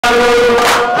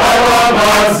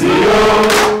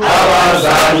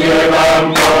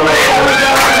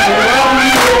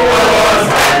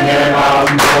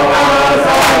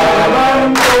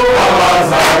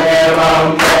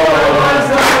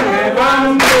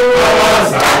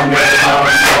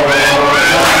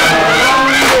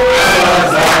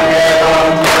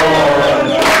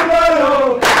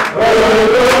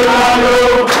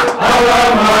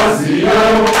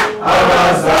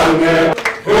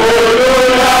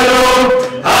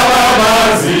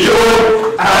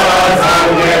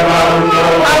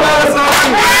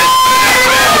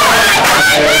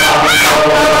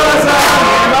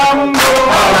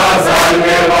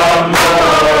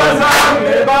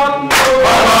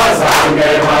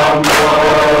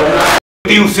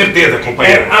Tenho certeza,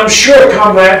 companheiro, I'm sure,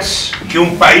 comrades, que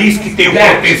um país que tem o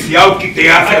potencial que tem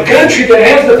a a África do country Sul, that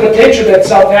has the potential that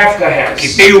South Africa que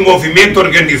has, tem o movimento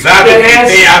organizado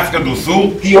que tem a África do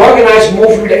Sul, the organized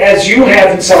movement as you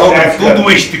have in South sobretudo Africa,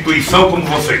 uma instituição como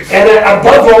vocês, and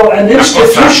above all, an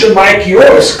institution like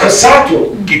yours,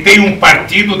 Cosatu, que tem um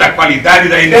partido da qualidade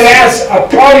da that eles, has a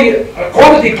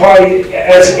quality party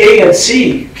as A and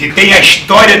C, que tem a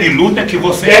história de luta que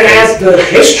vocês that têm, has the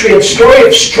history and story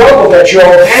of struggle that you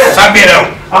all have. saberão,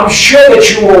 I'm sure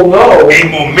that you will know, em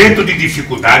momento de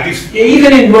dificuldades,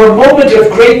 even in a moment of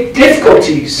great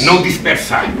difficulties, não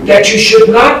dispersar, that you should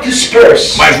not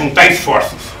disperse, mas juntar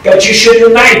esforços that you should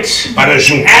unite, para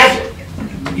juntos add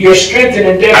your strength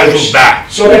and endeavors, ajudar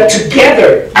so that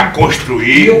together a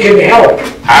construir you can help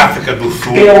a África do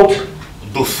Sul build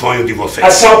do sonho de a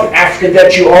vocês. South Africa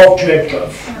that you all dreamt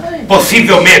of.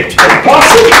 Possivelmente,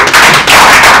 Possibly,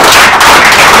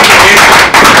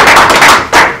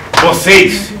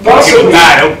 vocês que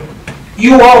lutaram,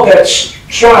 you all that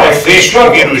strive, vocês que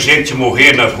struggle, viram gente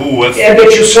morrer nas ruas and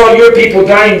that you saw your people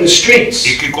dying in the e streets,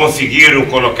 que conseguiram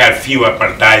colocar fim ao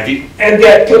apartheid, and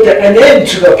that put an end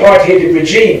to the apartheid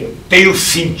regime. tenho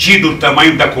sentido o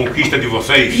tamanho da conquista de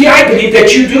vocês Yeah, I believe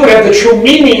that you do have the true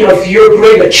meaning of your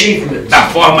great achievement da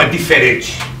forma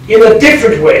diferente in a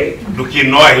different way do que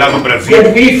nós lá no Brasil,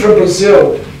 than we from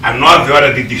Brazil, a 9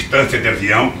 horas de distância de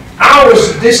avião,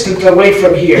 hours distant away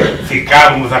from here.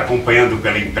 ficávamos acompanhando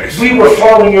pela imprensa. We were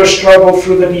following your struggle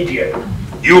through the media.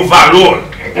 E o valor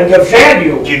And the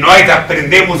value que nós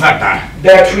aprendemos a dar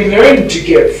that we learned to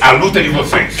give à luta de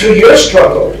vocês, to your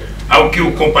struggle, ao que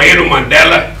o companheiro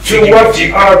Mandela to what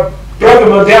significa our brother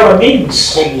Mandela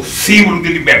means como símbolo de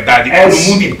liberdade no as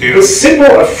mundo inteiro, the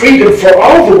symbol of freedom for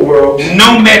all the world,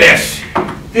 não merece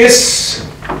this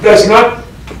does not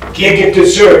make it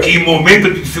deserve que em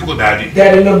momento de dificuldade,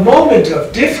 that in a moment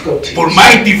of difficulty, por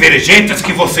mais divergentes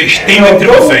que vocês tenham entre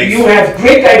although vocês, you have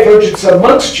great divergence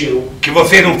amongst you, que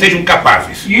vocês não sejam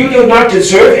capazes you do not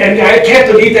deserve, and I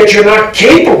can't believe that you're not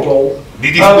capable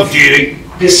de of discutirem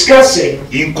discussing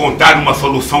e encontrar uma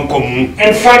solução comum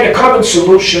and find a common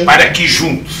solution para que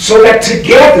juntos so that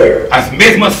together as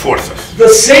mesmas forças the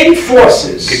same que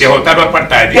forces derrotaram o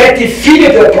apartheid that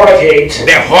defeated the apartheid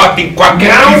derrotem qualquer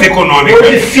now crise will econômica,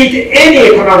 defeat any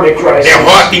economic crisis,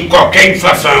 derrotem qualquer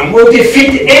inflação will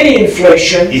defeat any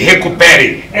inflation, e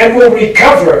recuperem and will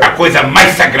recover a coisa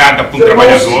mais sagrada para um the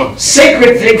trabalhador, most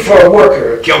sacred thing for a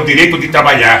worker. que é o direito de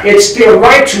trabalhar It's their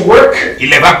right to work e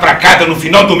levar para casa no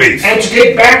final do mês and to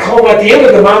take back home at the end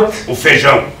of the month o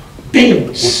feijão, o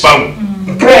beans, pão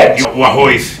bread, e o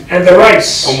arroz and the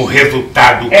rice como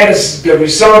resultado as the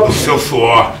result do seu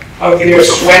suor of e do their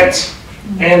seu sweat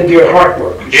and their hard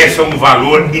work. Esse é um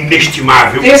valor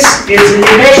inestimável. This is an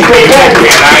immeasurable value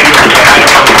Operário,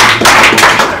 operária,